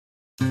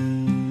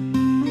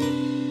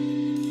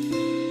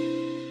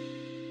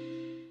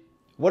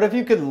What if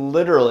you could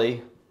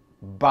literally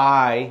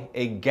buy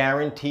a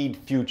guaranteed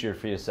future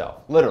for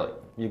yourself? Literally.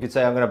 You could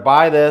say, I'm going to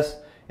buy this,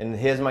 and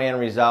here's my end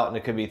result, and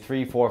it could be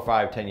 3, 4,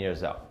 5, 10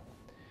 years out.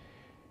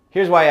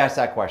 Here's why I asked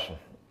that question.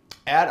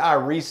 At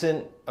our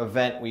recent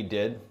event we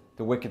did,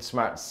 the Wicked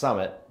Smart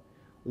Summit,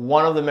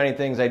 one of the many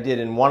things I did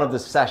in one of the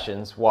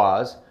sessions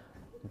was,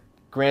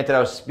 granted I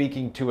was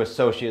speaking to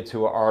associates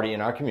who are already in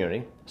our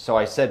community, so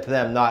I said to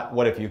them, not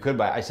what if you could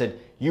buy, I said,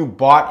 you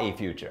bought a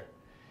future.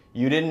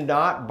 You did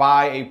not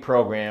buy a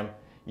program.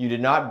 You did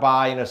not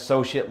buy an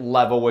associate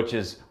level, which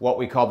is what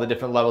we call the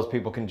different levels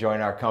people can join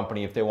our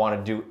company if they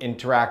want to do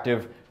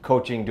interactive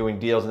coaching, doing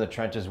deals in the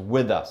trenches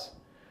with us.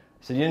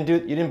 So you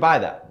didn't buy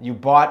that. You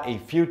bought a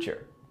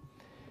future.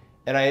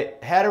 And I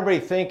had everybody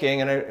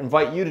thinking, and I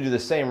invite you to do the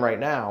same right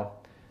now,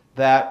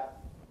 that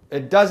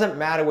it doesn't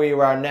matter where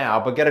you are now,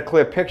 but get a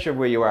clear picture of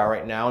where you are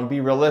right now and be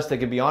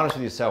realistic and be honest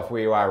with yourself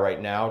where you are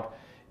right now.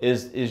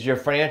 Is your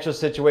financial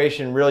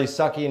situation really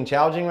sucky and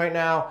challenging right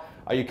now?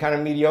 Are you kind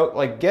of mediocre?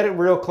 Like, get a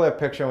real clear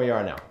picture of where you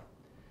are now.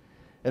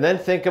 And then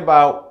think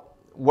about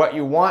what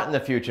you want in the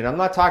future. And I'm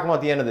not talking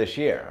about the end of this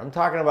year. I'm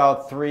talking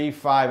about 3,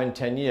 5, and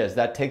 10 years.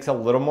 That takes a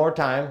little more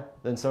time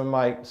than some of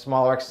my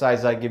smaller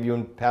exercises I give you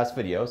in past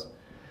videos.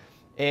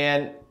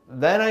 And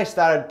then I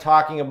started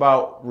talking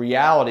about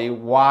reality,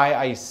 why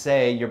I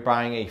say you're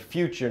buying a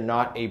future,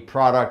 not a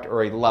product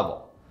or a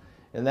level.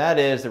 And that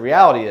is, the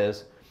reality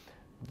is,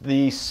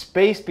 the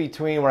space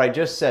between what I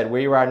just said,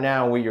 where you are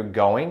now and where you're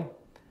going,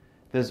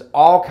 there's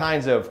all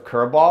kinds of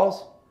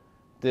curveballs.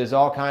 There's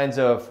all kinds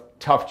of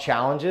tough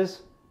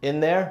challenges in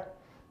there.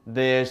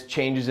 There's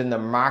changes in the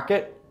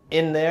market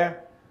in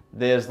there.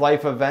 There's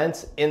life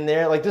events in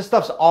there. Like, this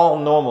stuff's all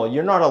normal.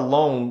 You're not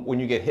alone when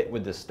you get hit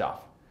with this stuff.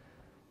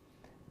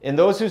 And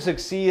those who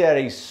succeed at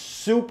a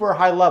super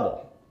high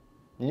level,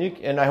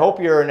 and I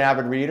hope you're an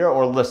avid reader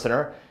or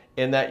listener,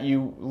 in that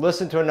you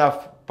listen to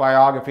enough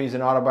biographies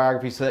and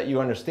autobiographies so that you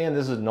understand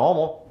this is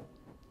normal.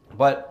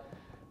 But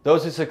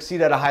those who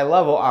succeed at a high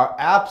level are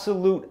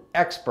absolute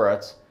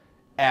experts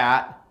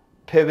at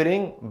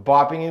pivoting,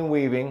 bopping and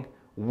weaving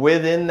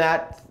within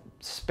that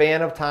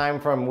span of time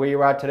from where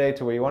you are today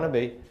to where you want to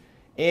be.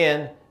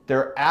 And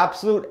they're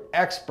absolute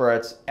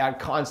experts at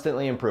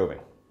constantly improving.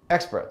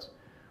 Experts.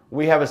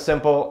 We have a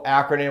simple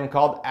acronym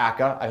called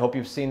ACA. I hope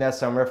you've seen that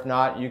somewhere. If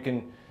not, you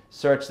can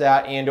search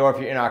that, and or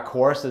if you're in our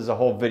course, there's a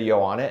whole video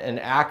on it. And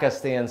ACA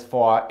stands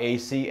for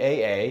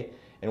ACAA.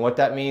 And what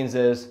that means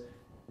is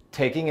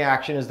taking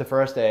action is the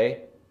first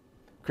A,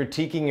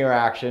 critiquing your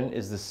action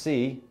is the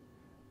C,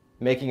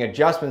 making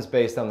adjustments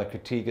based on the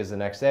critique is the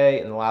next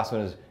A, and the last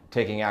one is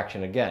taking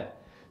action again.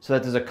 So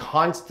that there's a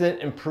constant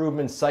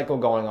improvement cycle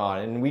going on.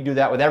 And we do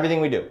that with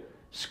everything we do.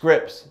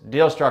 Scripts,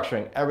 deal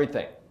structuring,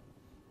 everything.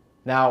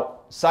 Now,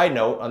 side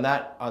note on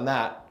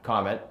that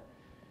comment,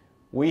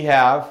 we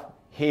have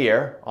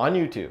here on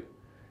YouTube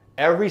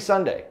every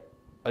Sunday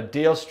a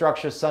Deal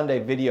Structure Sunday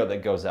video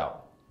that goes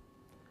out.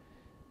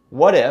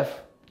 What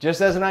if,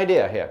 just as an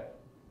idea here,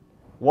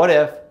 what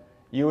if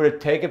you were to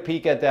take a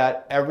peek at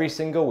that every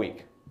single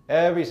week,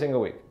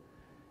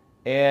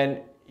 and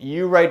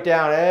you write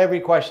down every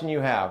question you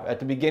have. At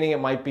the beginning, it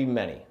might be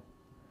many.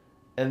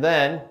 And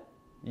then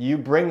you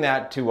bring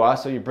that to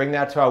us, or you bring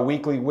that to our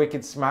weekly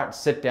Wicked Smart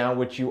Sit Down,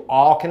 which you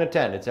all can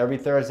attend. It's every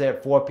Thursday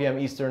at 4 p.m.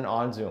 Eastern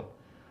on Zoom.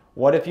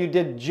 What if you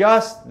did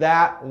just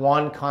that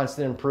one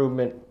constant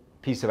improvement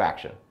piece of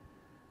action?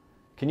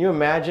 Can you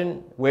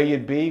imagine where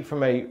you'd be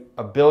from an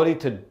ability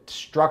to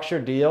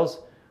structure deals,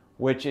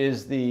 which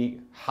is the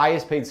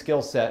highest paid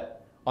skill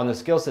set on the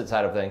skill set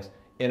side of things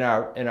in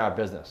our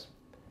business?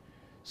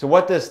 So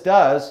what this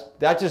does,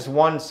 that's just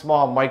one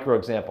small micro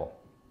example.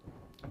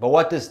 But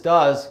what this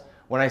does,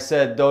 when I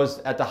said those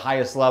at the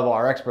highest level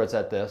are experts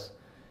at this,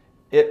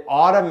 it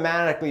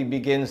automatically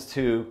begins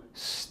to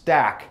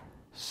stack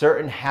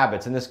certain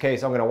habits. In this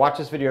case, I'm going to watch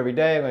this video every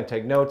day, I'm going to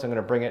take notes, I'm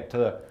going to bring it to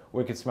the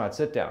Wicked Smart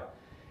Sit Down.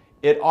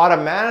 It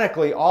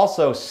automatically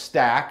also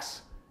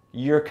stacks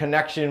your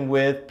connection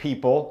with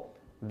people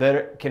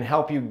that can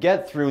help you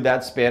get through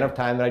that span of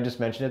time that I just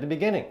mentioned at the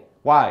beginning.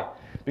 Why?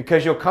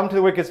 Because you'll come to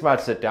the Wicked Smart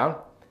Sit Down,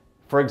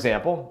 for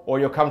example, or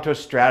you'll come to a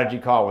strategy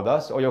call with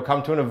us, or you'll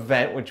come to an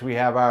event, which we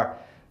have our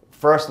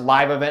first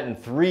live event in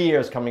 3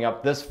 years coming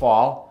up this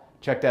fall.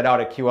 Check that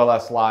out at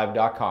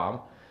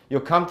qlslive.com. You'll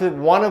come to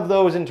one of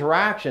those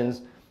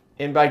interactions,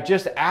 and by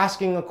just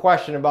asking a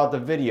question about the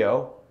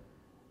video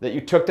that you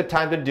took the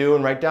time to do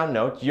and write down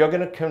notes, you're going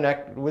to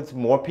connect with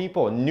more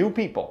people, new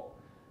people.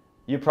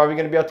 You're probably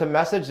going to be able to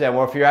message them,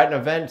 or if you're at an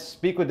event,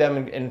 speak with them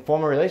and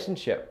form a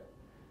relationship.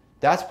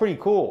 That's pretty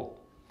cool.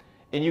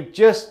 And you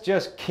just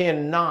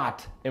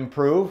cannot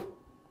improve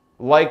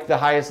like the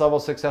highest level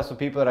successful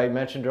people that I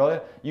mentioned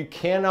earlier. You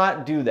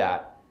cannot do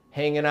that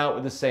hanging out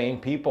with the same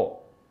people.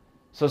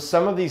 So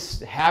some of these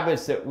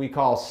habits that we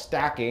call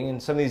stacking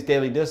and some of these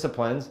daily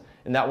disciplines,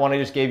 and that one I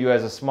just gave you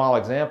as a small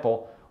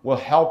example, will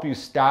help you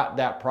start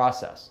that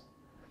process.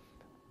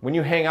 When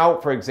you hang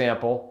out, for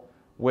example,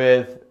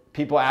 with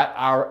people at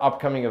our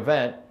upcoming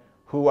event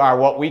who are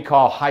what we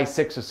call high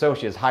six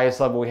associates, highest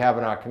level we have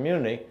in our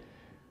community,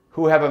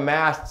 who have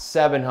amassed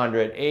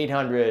 700,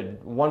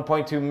 800,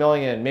 1.2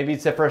 million, maybe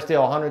it's their first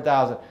deal,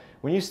 100,000.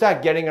 When you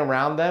start getting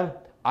around them,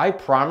 I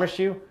promise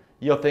you,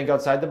 you'll think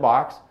outside the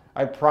box.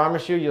 I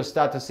promise you, you'll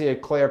start to see a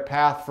clear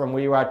path from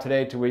where you are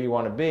today to where you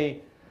want to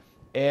be.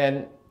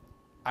 And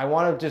I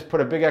want to just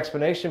put a big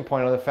explanation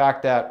point on the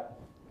fact that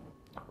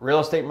real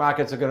estate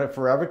markets are going to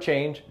forever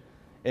change.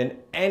 And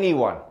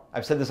anyone,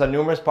 I've said this on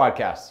numerous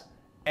podcasts,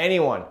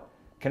 anyone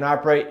can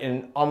operate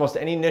in almost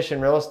any niche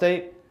in real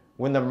estate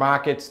when the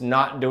market's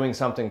not doing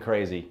something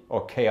crazy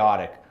or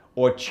chaotic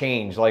or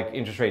change, like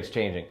interest rates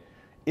changing.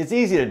 It's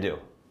easy to do.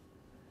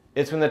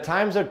 It's when the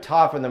times are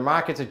tough and the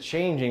markets are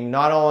changing,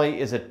 not only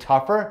is it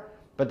tougher,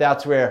 but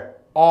that's where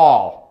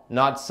all,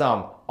 not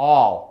some,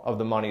 all of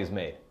the money is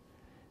made.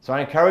 So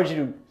I encourage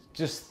you to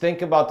just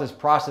think about this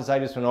process I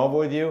just went over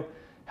with you,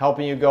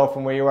 helping you go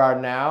from where you are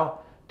now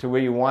to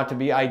where you want to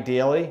be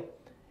ideally.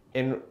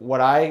 And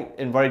what I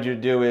invited you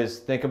to do is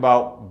think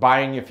about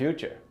buying your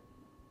future.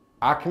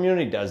 Our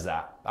community does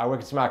that. Our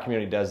Wicked Smart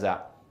community does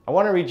that. I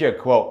want to read you a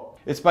quote.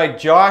 It's by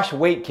Josh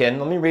Waitkin.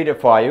 Let me read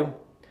it for you.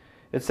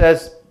 It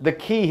says,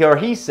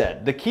 he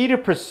said, the key to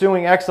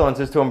pursuing excellence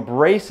is to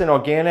embrace an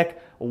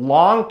organic,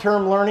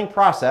 long-term learning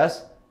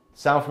process.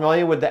 Sound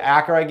familiar with the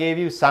ACCR I gave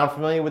you? Sound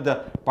familiar with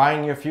the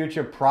buying your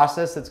future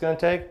process that's going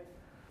to take?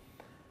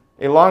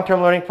 A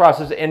long-term learning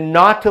process, and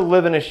not to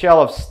live in a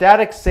shell of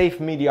static, safe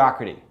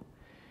mediocrity.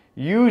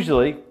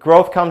 Usually,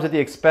 growth comes at the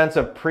expense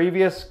of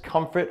previous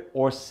comfort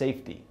or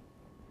safety.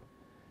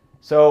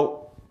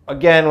 So,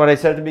 again, what I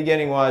said at the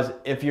beginning was,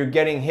 if you're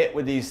getting hit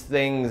with these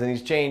things and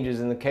these changes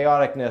and the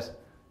chaoticness,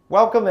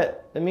 welcome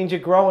it. It means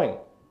you're growing. It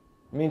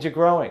means you're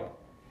growing.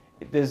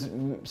 There's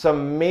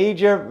some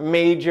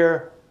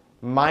major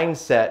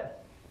mindset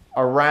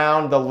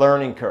around the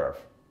learning curve.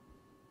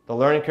 The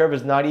learning curve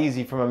is not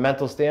easy from a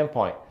mental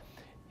standpoint.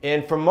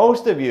 And for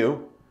most of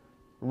you,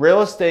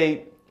 real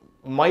estate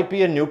might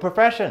be a new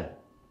profession.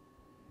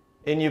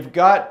 And you've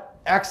got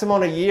X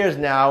amount of years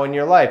now in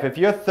your life. If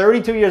you're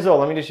 32 years old,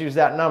 let me just use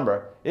that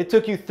number. It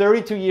took you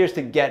 32 years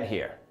to get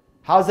here.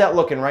 How's that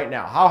looking right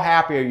now? How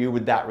happy are you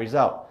with that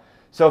result?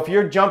 So if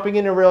you're jumping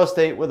into real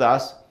estate with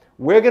us,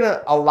 we're going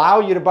to allow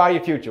you to buy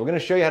your future. We're going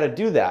to show you how to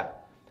do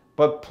that.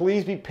 But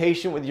please be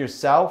patient with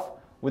yourself,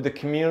 with the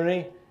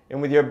community,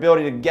 and with your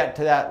ability to get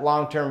to that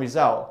long-term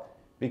result,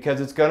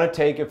 because it's going to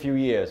take a few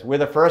years. We're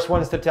the first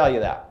ones to tell you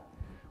that.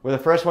 We're the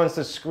first ones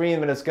to scream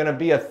that it's going to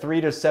be a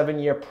 3 to 7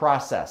 year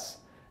process,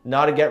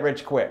 not a get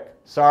rich quick.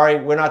 Sorry,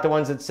 we're not the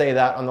ones that say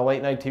that on the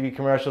late night TV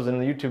commercials and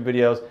the YouTube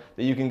videos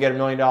that you can get $1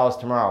 million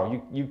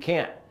tomorrow. You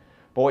can't.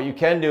 But what you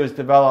can do is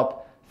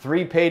develop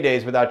 3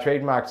 paydays with our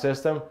trademark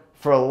system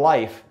for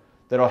life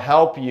that'll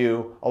help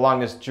you along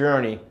this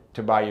journey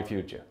to buy your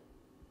future.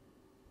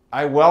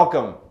 I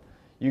welcome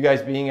you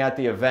guys being at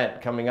the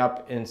event coming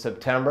up in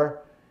September.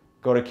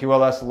 Go to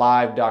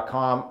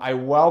QLSlive.com. I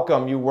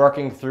welcome you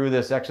working through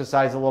this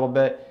exercise a little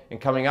bit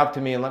and coming up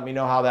to me and let me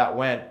know how that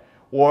went.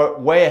 Or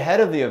way ahead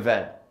of the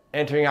event,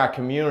 entering our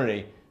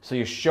community so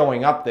you're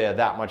showing up there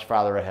that much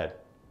farther ahead.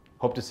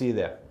 Hope to see you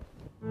there.